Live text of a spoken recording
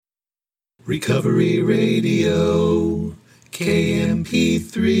Recovery Radio,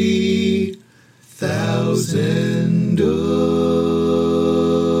 KMP3, 1000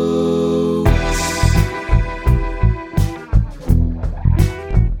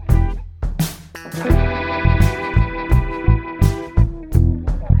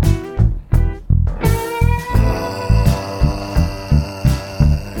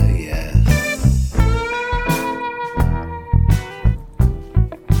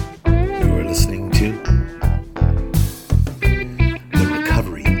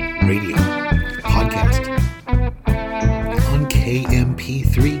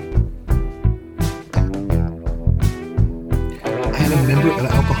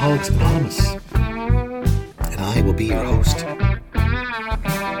 Anonymous, and I will be your host. You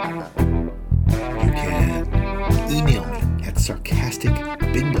can email me at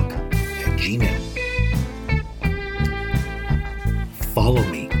sarcasticbinbook@gmail. Follow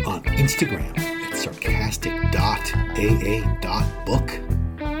me on Instagram at sarcastic.aa.book.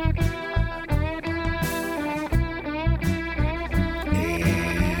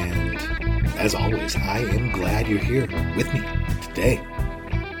 And as always, I am glad you're here with me today.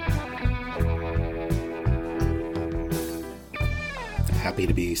 Happy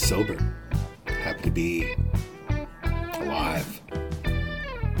to be sober. Happy to be alive.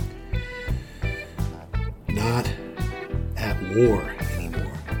 Not at war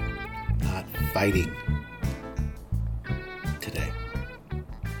anymore. Not fighting today.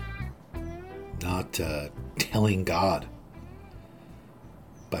 Not telling God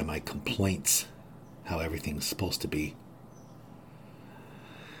by my complaints how everything's supposed to be.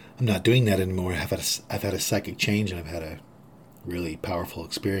 I'm not doing that anymore. I've had a psychic change, and I've had a really powerful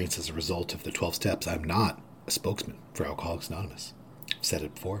experience as a result of the 12 steps. I'm not a spokesman for Alcoholics Anonymous. I've said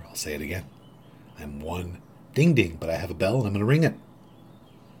it before. I'll say it again. I'm one ding ding, but I have a bell and I'm going to ring it.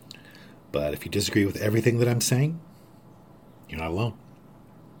 But if you disagree with everything that I'm saying, you're not alone.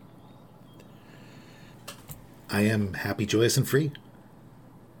 I am happy, joyous, and free.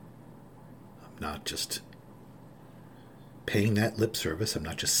 I'm not just paying that lip service. I'm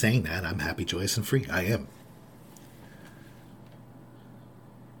not just saying that. I'm happy, joyous, and free. I am.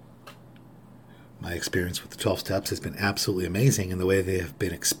 My experience with the 12 steps has been absolutely amazing, and the way they have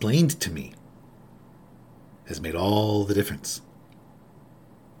been explained to me has made all the difference.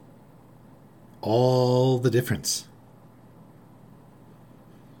 All the difference.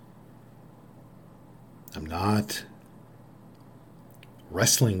 I'm not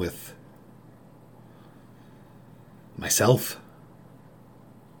wrestling with myself.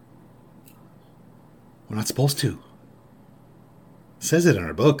 We're not supposed to. It says it in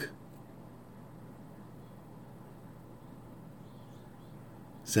our book.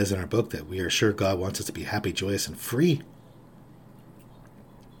 Says in our book that we are sure God wants us to be happy, joyous, and free.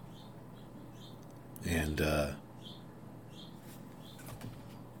 And a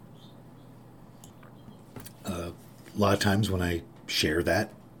lot of times when I share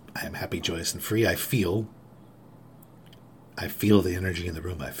that I am happy, joyous, and free, I feel the energy in the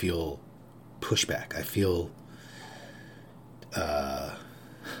room. I feel pushback. I feel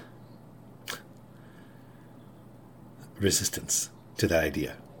resistance to that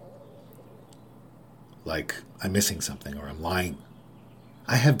idea. Like I'm missing something or I'm lying.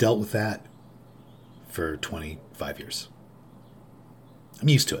 I have dealt with that for 25 years. I'm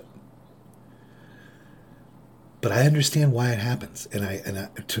used to it. But I understand why it happens. And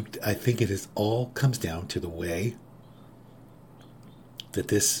I think it is all comes down to the way that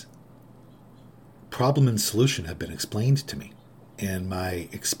this problem and solution have been explained to me and my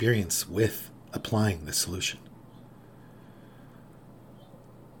experience with applying the solution.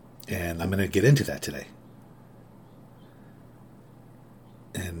 And I'm going to get into that today.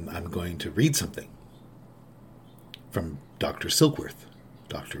 And I'm going to read something from Dr. Silkworth,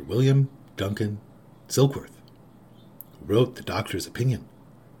 Dr. William Duncan Silkworth, who wrote The Doctor's Opinion.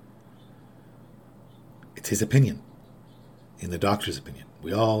 It's his opinion, in the doctor's opinion.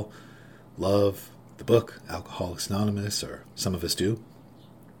 We all love the book, Alcoholics Anonymous, or some of us do.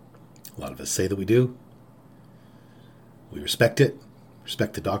 A lot of us say that we do. We respect it.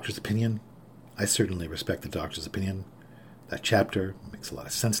 Respect the doctor's opinion. I certainly respect the doctor's opinion. That chapter makes a lot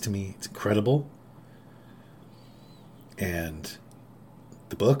of sense to me. It's incredible. And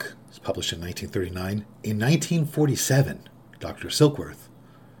the book was published in 1939. In 1947, Dr. Silkworth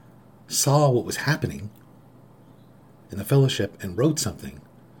saw what was happening in the fellowship and wrote something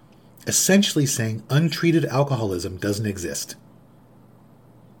essentially saying untreated alcoholism doesn't exist.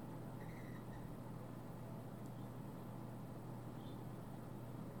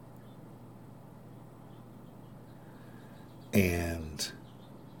 And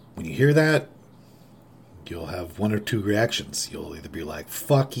When you hear that, you'll have one or two reactions. You'll either be like,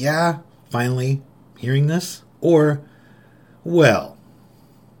 fuck yeah, finally hearing this, or, well.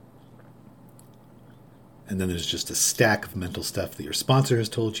 And then there's just a stack of mental stuff that your sponsor has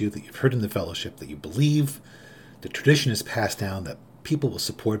told you, that you've heard in the fellowship, that you believe, the tradition is passed down, that people will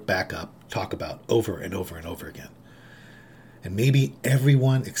support, back up, talk about over and over and over again. And maybe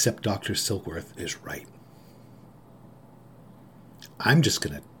everyone except Dr. Silkworth is right. I'm just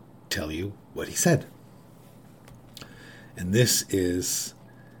going to tell you what he said. And this is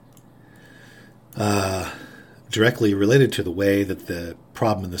directly related to the way that the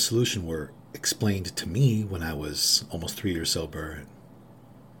problem and the solution were explained to me when I was almost 3 years sober,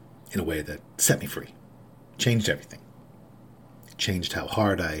 in a way that set me free, changed everything, changed how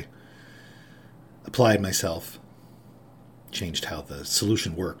hard I applied myself, changed how the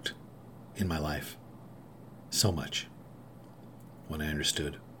solution worked in my life so much when I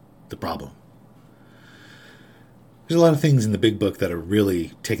understood the problem. There's a lot of things in the big book that are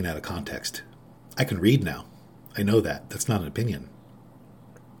really taken out of context. I can read now. I know that. That's not an opinion.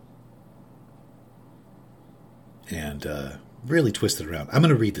 And really twisted around. I'm going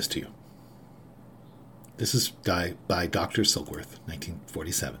to read this to you. This is by Dr. Silkworth,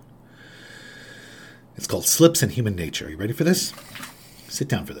 1947. It's called Slips in Human Nature. Are you ready for this? Sit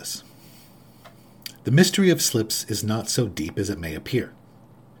down for this. The mystery of slips is not so deep as it may appear.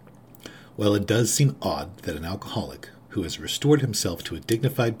 While it does seem odd that an alcoholic who has restored himself to a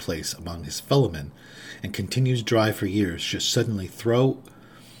dignified place among his fellowmen and continues dry for years should suddenly throw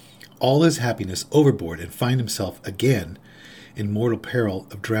all his happiness overboard and find himself again in mortal peril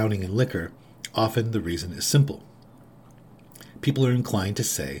of drowning in liquor, often the reason is simple. People are inclined to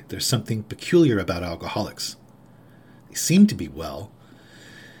say there's something peculiar about alcoholics. They seem to be well,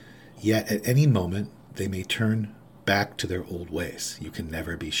 yet at any moment they may turn back to their old ways. You can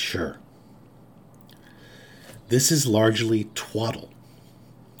never be sure. This is largely twaddle.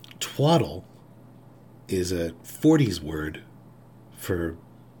 Twaddle is a 40s word for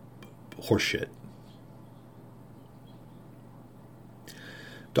horseshit.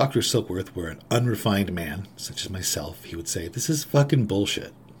 Dr. Silkworth were an unrefined man, such as myself, he would say, this is fucking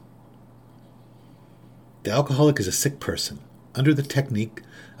bullshit. The alcoholic is a sick person. Under the technique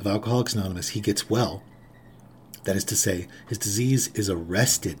of Alcoholics Anonymous, he gets well. That is to say, his disease is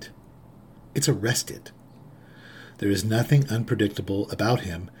arrested. It's arrested. There is nothing unpredictable about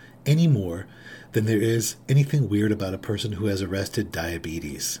him any more than there is anything weird about a person who has arrested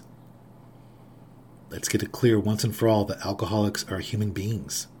diabetes. Let's get it clear once and for all that alcoholics are human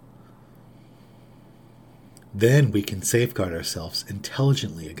beings. Then we can safeguard ourselves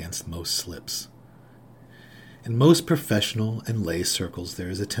intelligently against most slips. In most professional and lay circles,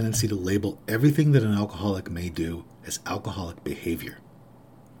 there is a tendency to label everything that an alcoholic may do as alcoholic behavior.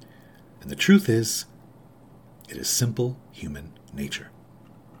 And the truth is, it is simple human nature.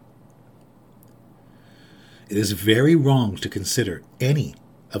 It is very wrong to consider any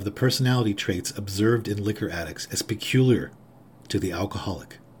of the personality traits observed in liquor addicts as peculiar to the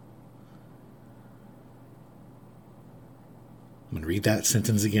alcoholic. I'm going to read that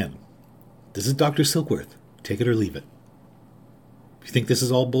sentence again. This is Dr. Silkworth. Take it or leave it. If you think this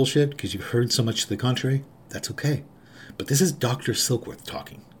is all bullshit because you've heard so much to the contrary, that's okay. But this is Dr. Silkworth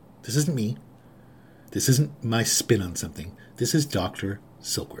talking. This isn't me. This isn't my spin on something. This is Dr.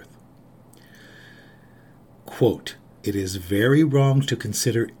 Silkworth. Quote, "It is very wrong to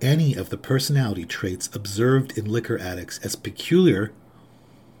consider any of the personality traits observed in liquor addicts as peculiar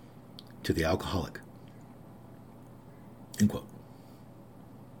to the alcoholic." End quote.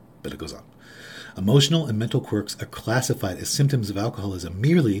 But it goes on. Emotional and mental quirks are classified as symptoms of alcoholism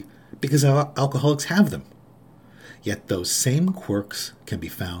merely because alcoholics have them. Yet those same quirks can be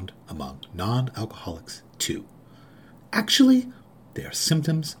found among non-alcoholics too. Actually, they are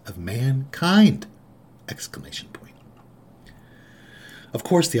symptoms of mankind! Exclamation point. Of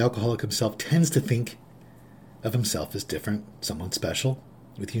course, the alcoholic himself tends to think of himself as different, someone special,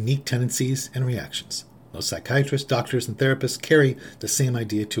 with unique tendencies and reactions. Most psychiatrists, doctors, and therapists carry the same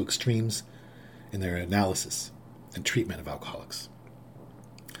idea to extremes in their analysis and treatment of alcoholics.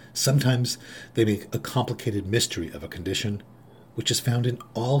 Sometimes they make a complicated mystery of a condition which is found in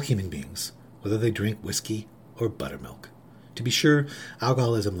all human beings, whether they drink whiskey or buttermilk. To be sure,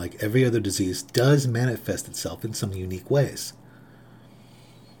 alcoholism, like every other disease, does manifest itself in some unique ways.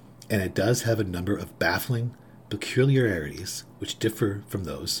 And it does have a number of baffling peculiarities which differ from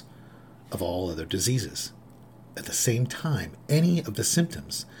those of all other diseases. At the same time, any of the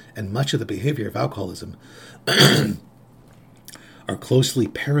symptoms and much of the behavior of alcoholism are closely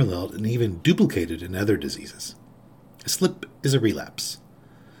paralleled and even duplicated in other diseases. A slip is a relapse.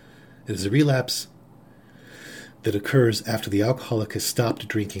 It is a relapse that occurs after the alcoholic has stopped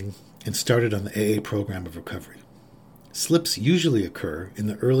drinking and started on the AA program of recovery. Slips usually occur in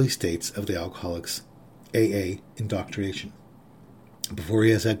the early states of the alcoholic's AA indoctrination, before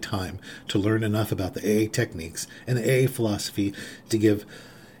he has had time to learn enough about the AA techniques and the AA philosophy to give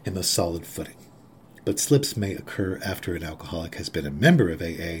him a solid footing. But slips may occur after an alcoholic has been a member of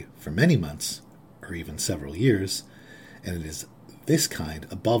AA for many months, or even several years, and it is this kind,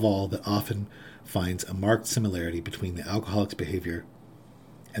 above all, that often finds a marked similarity between the alcoholic's behavior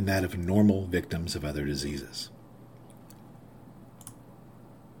and that of normal victims of other diseases.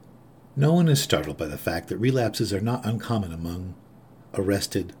 No one is startled by the fact that relapses are not uncommon among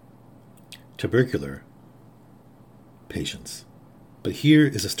arrested tubercular patients. But here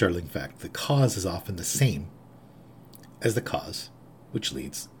is a startling fact. The cause is often the same as the cause which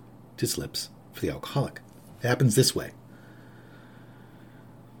leads to slips for the alcoholic. It happens this way.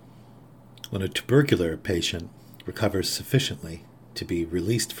 When a tubercular patient recovers sufficiently to be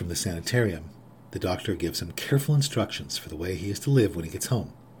released from the sanitarium, the doctor gives him careful instructions for the way he is to live when he gets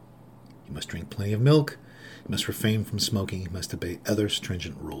home. He must drink plenty of milk, he must refrain from smoking, he must obey other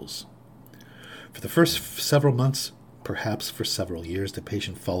stringent rules. For the first several months, perhaps for several years, the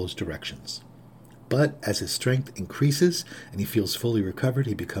patient follows directions. But as his strength increases and he feels fully recovered,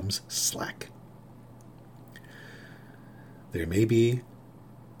 he becomes slack. There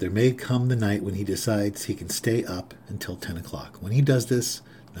may come the night when he decides he can stay up until 10 o'clock. When he does this,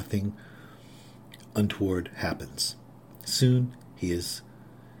 nothing untoward happens. Soon he is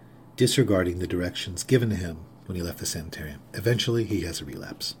disregarding the directions given to him when he left the sanitarium. Eventually, he has a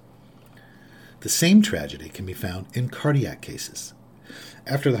relapse. The same tragedy can be found in cardiac cases.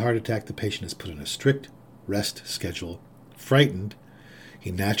 After the heart attack, the patient is put on a strict rest schedule. Frightened,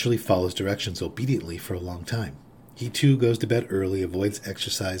 he naturally follows directions obediently for a long time. He too goes to bed early, avoids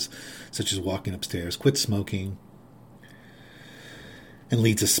exercise such as walking upstairs, quits smoking, and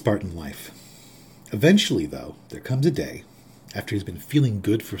leads a Spartan life. Eventually, though, there comes a day, after he's been feeling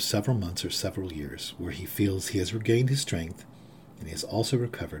good for several months or several years, where he feels he has regained his strength and he has also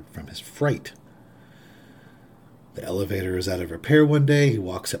recovered from his fright. The elevator is out of repair one day. He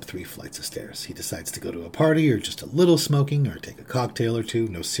walks up 3 flights of stairs. He decides to go to a party or just a little smoking or take a cocktail or two.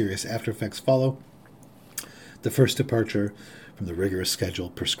 No serious after effects follow. The first departure from the rigorous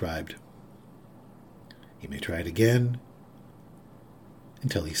schedule prescribed. He may try it again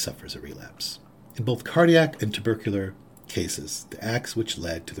until he suffers a relapse. In both cardiac and tubercular cases, the acts which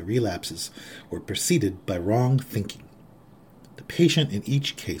led to the relapses were preceded by wrong thinking. The patient in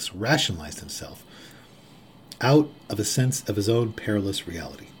each case rationalized himself out of a sense of his own perilous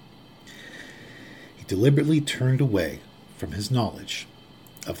reality. He deliberately turned away from his knowledge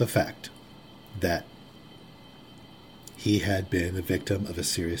of the fact that he had been the victim of a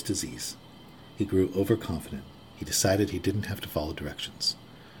serious disease. He grew overconfident. He decided he didn't have to follow directions.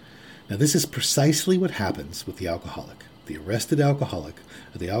 Now, this is precisely what happens with the alcoholic, the arrested alcoholic,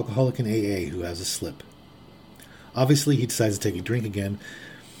 or the alcoholic in AA who has a slip. Obviously, he decides to take a drink again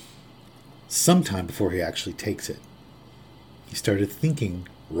sometime before he actually takes it. He started thinking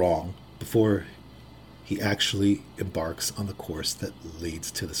wrong before he actually embarks on the course that leads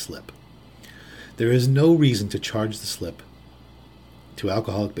to the slip. There is no reason to charge the slip to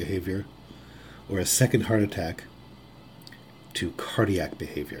alcoholic behavior or a second heart attack to cardiac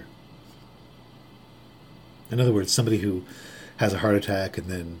behavior. In other words, somebody who has a heart attack and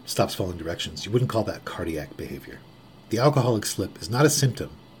then stops following directions, you wouldn't call that cardiac behavior. The alcoholic slip is not a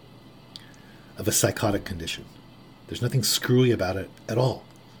symptom of a psychotic condition. There's nothing screwy about it at all.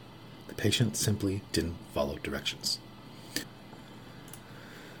 The patient simply didn't follow directions.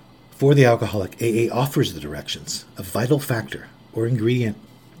 For the alcoholic, AA offers the directions, a vital factor or ingredient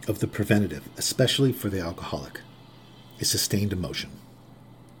of the preventative, especially for the alcoholic, is sustained emotion.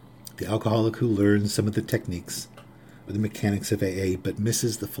 The alcoholic who learns some of the techniques or the mechanics of AA but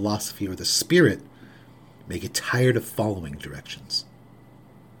misses the philosophy or the spirit may get tired of following directions.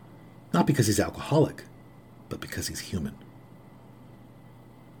 Not because he's alcoholic, but because he's human.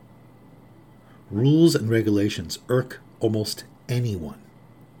 Rules and regulations irk almost anyone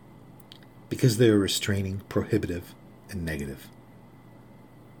because they are restraining, prohibitive, and negative.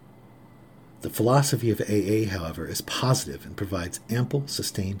 The philosophy of AA, however, is positive and provides ample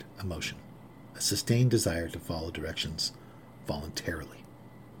sustained emotion, a sustained desire to follow directions voluntarily.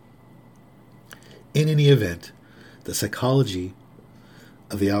 In any event, the psychology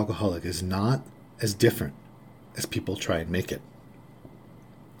of the alcoholic is not as different as people try and make it.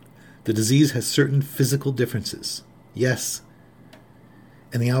 The disease has certain physical differences, yes,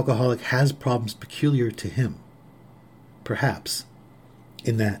 and the alcoholic has problems peculiar to him, perhaps,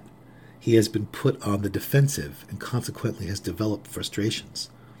 in that He has been put on the defensive and consequently has developed frustrations.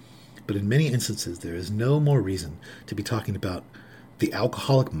 But in many instances, there is no more reason to be talking about the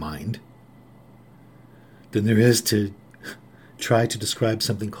alcoholic mind than there is to try to describe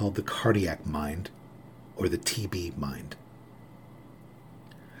something called the cardiac mind or the TB mind.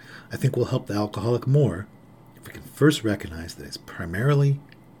 I think we'll help the alcoholic more if we can first recognize that it's primarily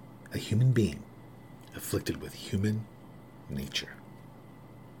a human being afflicted with human nature.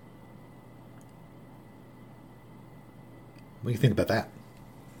 What do you think about that?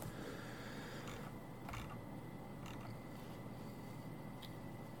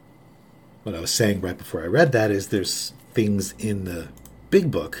 What I was saying right before I read that is there's things in the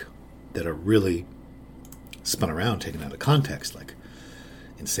big book that are really spun around, taken out of context, like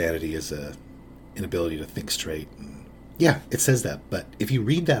insanity is a inability to think straight. And yeah, it says that, but if you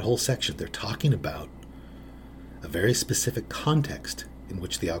read that whole section, they're talking about a very specific context in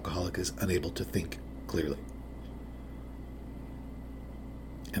which the alcoholic is unable to think clearly.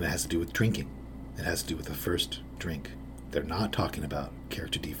 And it has to do with drinking. It has to do with the first drink. They're not talking about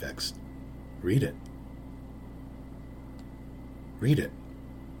character defects. Read it. Read it.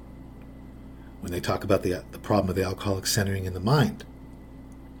 When they talk about the problem of the alcoholic centering in the mind,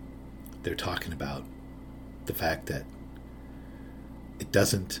 they're talking about the fact that it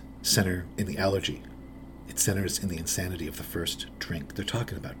doesn't center in the allergy. It centers in the insanity of the first drink. They're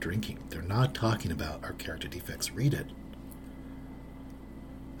talking about drinking. They're not talking about our character defects. Read it.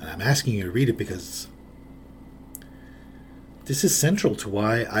 And I'm asking you to read it because this is central to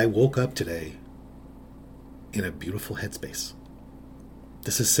why I woke up today in a beautiful headspace.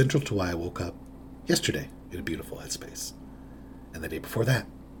 This is central to why I woke up yesterday in a beautiful headspace. And the day before that.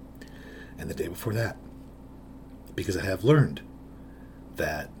 And the day before that. Because I have learned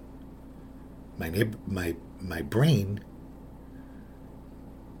that my brain,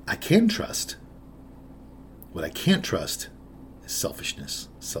 I can trust. What I can't trust is selfishness,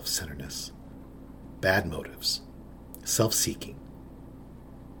 self-centeredness, bad motives, self-seeking,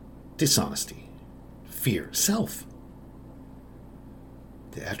 dishonesty, fear, self.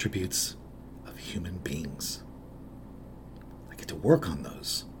 The attributes of human beings. I get to work on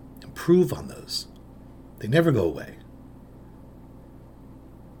those, improve on those. They never go away.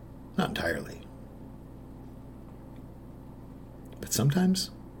 Not entirely. But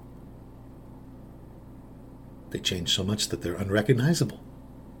sometimes they change so much that they're unrecognizable.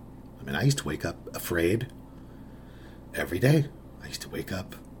 I mean, I used to wake up afraid every day. I used to wake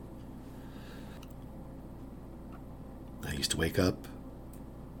up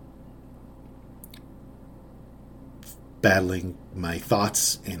battling my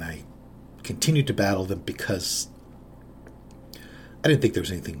thoughts, and I continued to battle them because I didn't think there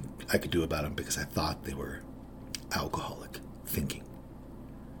was anything I could do about them because I thought they were alcoholic thinking.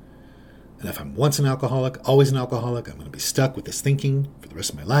 And if I'm once an alcoholic, always an alcoholic, I'm going to be stuck with this thinking for the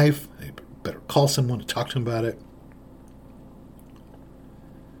rest of my life. I better call someone to talk to them about it,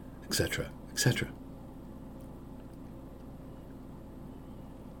 etc., etc.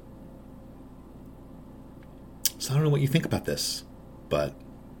 So I don't know what you think about this, but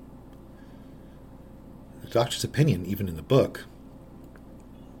the doctor's opinion, even in the book,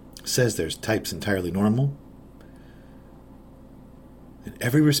 says there's types entirely normal in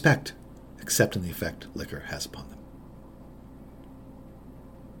every respect, except in the effect liquor has upon them.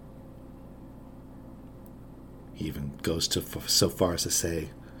 He even goes so far as to say,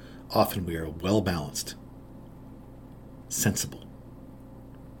 often we are well-balanced, sensible.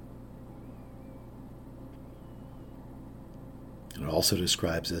 And it also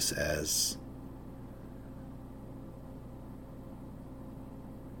describes us as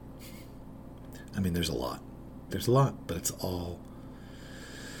there's a lot. There's a lot, but it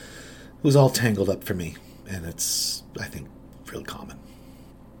was all tangled up for me, and it's, I think, really common.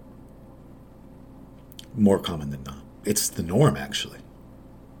 More common than not. It's the norm, actually.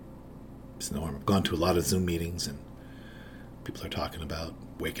 It's the norm. I've gone to a lot of Zoom meetings, and people are talking about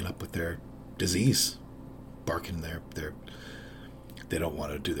waking up with their disease, barking they don't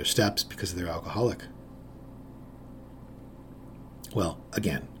want to do their steps because they're alcoholic. Well,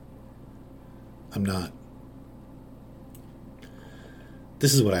 again,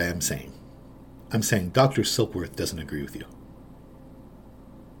 this is what I am saying. I'm saying Dr. Silkworth doesn't agree with you.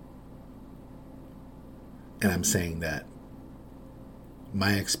 And I'm saying that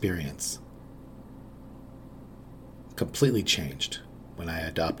my experience completely changed when I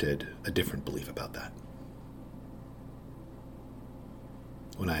adopted a different belief about that.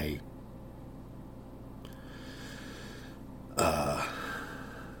 When I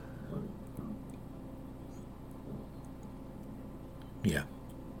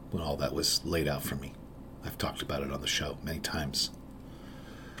when all that was laid out for me. I've talked about it on the show many times.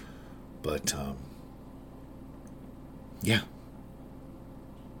 But, yeah.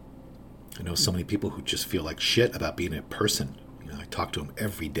 I know so many people who just feel like shit about being a person. I talk to them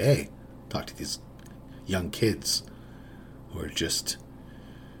every day. Talk to these young kids who are just,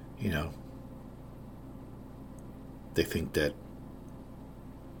 they think that,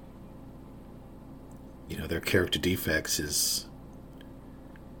 their character defects is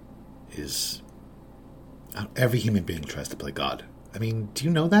every human being tries to play God. I mean, do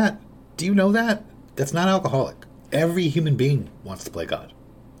you know that? Do you know that? That's not alcoholic. Every human being wants to play God.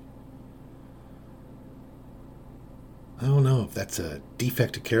 I don't know if that's a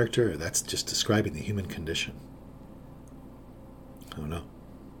defect of character or that's just describing the human condition. I don't know.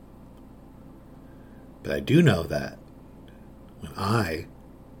 But I do know that when I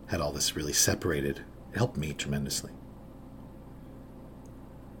had all this really separated, it helped me tremendously.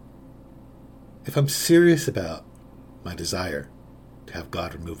 If I'm serious about my desire to have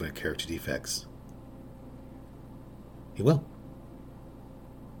God remove my character defects, He will.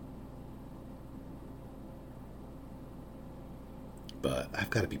 But I've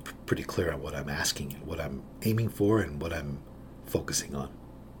got to be pretty clear on what I'm asking, what I'm aiming for, and what I'm focusing on.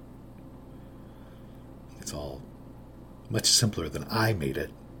 It's all much simpler than I made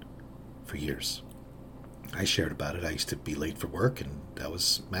it for years. I shared about it. I used to be late for work, and that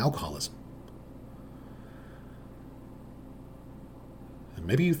was my alcoholism. And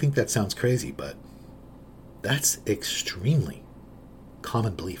maybe you think that sounds crazy, but that's extremely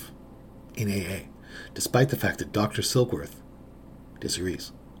common belief in AA, despite the fact that Dr. Silkworth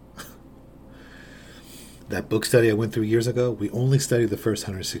disagrees. That book study I went through years ago, we only studied the first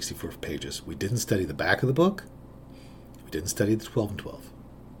 164 pages. We didn't study the back of the book. We didn't study the 12 and 12.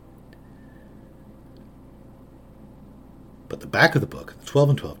 But the back of the book, the 12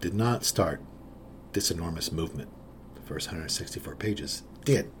 and 12, did not start this enormous movement. The first 164 pages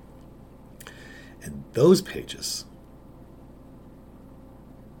did. And those pages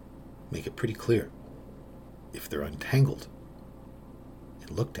make it pretty clear, if they're untangled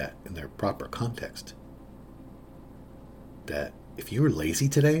and looked at in their proper context, that if you were lazy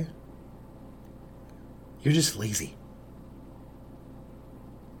today, you're just lazy.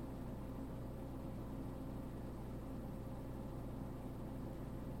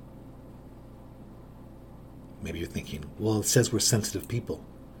 Maybe you're thinking, well, it says we're sensitive people.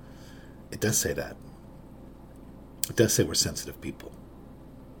 It does say that. It does say we're sensitive people.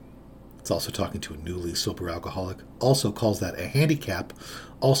 It's also talking to a newly sober alcoholic. Also calls that a handicap.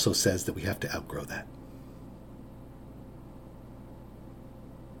 Also says that we have to outgrow that.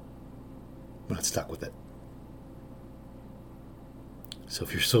 We're not stuck with it. So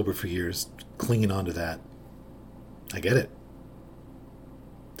if you're sober for years, clinging on to that, I get it.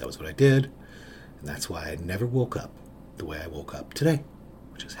 That was what I did. And that's why I never woke up the way I woke up today,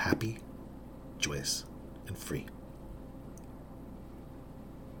 which is happy, joyous, and free.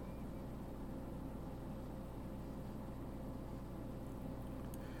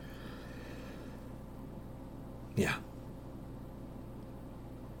 Yeah.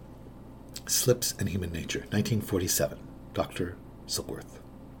 Slips and Human Nature, 1947, Dr. Silkworth.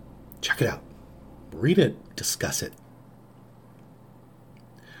 Check it out. Read it, discuss it.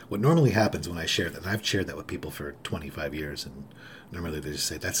 What normally happens when I share that, and I've shared that with people for 25 years, and normally they just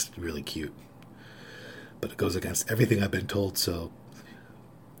say, that's really cute. But it goes against everything I've been told, so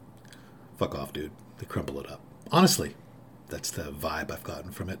fuck off, dude. They crumble it up. Honestly, that's the vibe I've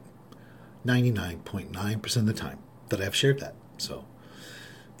gotten from it 99.9% of the time that I've shared that. So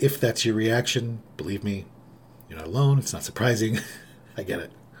if that's your reaction, believe me, you're not alone. It's not surprising. I get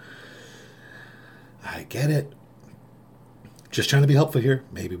it. I get it. Just trying to be helpful here.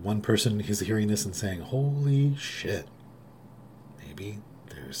 Maybe one person is hearing this and saying, holy shit. Maybe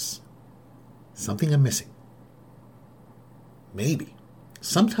there's something I'm missing. Maybe.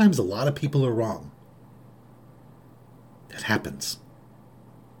 Sometimes a lot of people are wrong. That happens.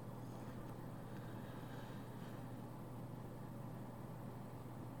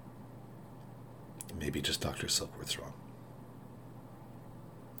 Maybe just Dr. Silkworth's wrong.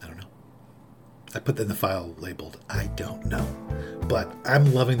 I don't know. I put that in the file labeled, I don't know. But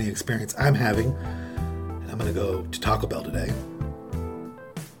I'm loving the experience I'm having. And I'm going to go to Taco Bell today.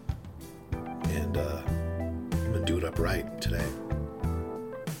 And I'm going to do it upright today.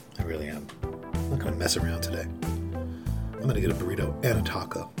 I really am. I'm not going to mess around today. I'm going to get a burrito and a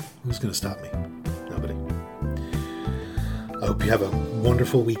taco. Who's going to stop me? Nobody. I hope you have a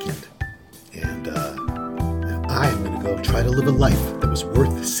wonderful weekend. And I am going to go try to live a life that was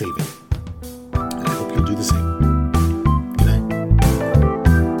worth saving. And I hope you'll do the same.